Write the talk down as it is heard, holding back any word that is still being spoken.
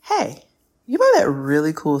Hey, you know that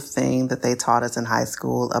really cool thing that they taught us in high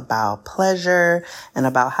school about pleasure and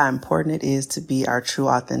about how important it is to be our true,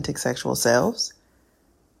 authentic sexual selves?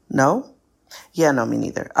 No? Yeah, no, me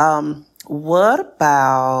neither. What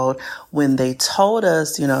about when they told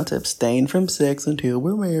us, to abstain from sex until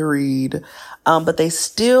we're married, but they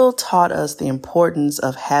still taught us the importance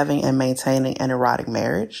of having and maintaining an erotic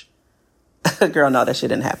marriage? Girl, no, that shit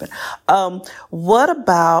didn't happen. What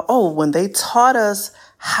about, when they taught us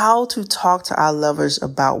how to talk to our lovers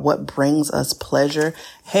about what brings us pleasure?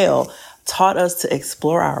 Hell, taught us to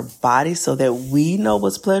explore our bodies so that we know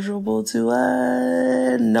what's pleasurable to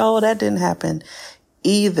us? No, that didn't happen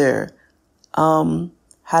either. How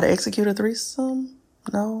to execute a threesome?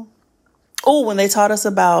 No. Oh, when they taught us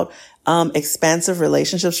about expansive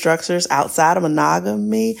relationship structures outside of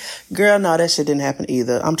monogamy, girl, no, that shit didn't happen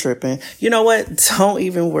either. I'm tripping. You know what? Don't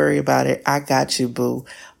even worry about it. I got you, boo.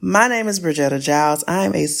 My name is Bridgetta Giles. I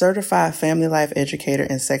am a certified family life educator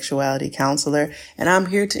and sexuality counselor, and I'm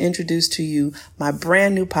here to introduce to you my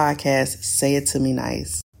brand new podcast, Say It To Me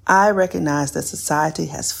Nice. I recognize that society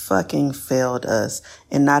has fucking failed us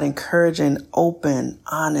in not encouraging open,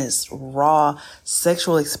 honest, raw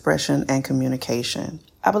sexual expression and communication.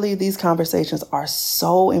 I believe these conversations are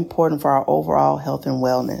so important for our overall health and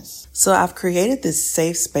wellness. So I've created this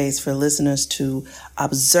safe space for listeners to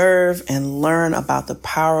observe and learn about the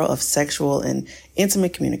power of sexual and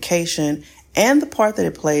intimate communication and the part that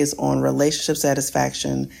it plays on relationship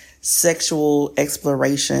satisfaction, sexual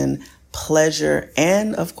exploration, pleasure,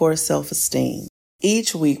 and of course, self-esteem.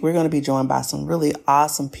 Each week, we're going to be joined by some really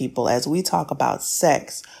awesome people as we talk about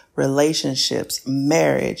sex, relationships,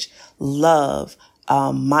 marriage, love,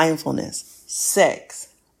 mindfulness, sex,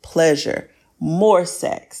 pleasure, more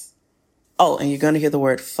sex. Oh, and you're going to hear the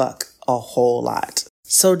word fuck a whole lot.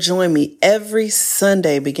 So join me every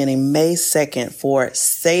Sunday beginning May 2nd for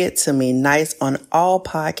Say It To Me Nice on all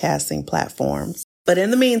podcasting platforms. But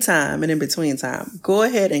in the meantime and in between time, go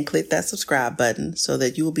ahead and click that subscribe button so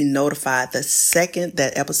that you will be notified the second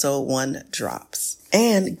that episode 1 drops.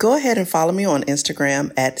 And go ahead and follow me on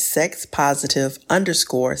Instagram at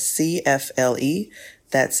sexpositive_CFLE.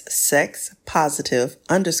 That's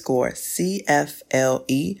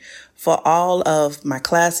sexpositive_CFLE for all of my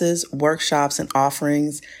classes, workshops, and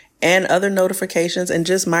offerings, and other notifications, and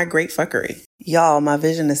just my great fuckery. Y'all, my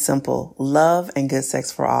vision is simple: love and good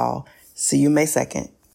sex for all. See you May 2nd.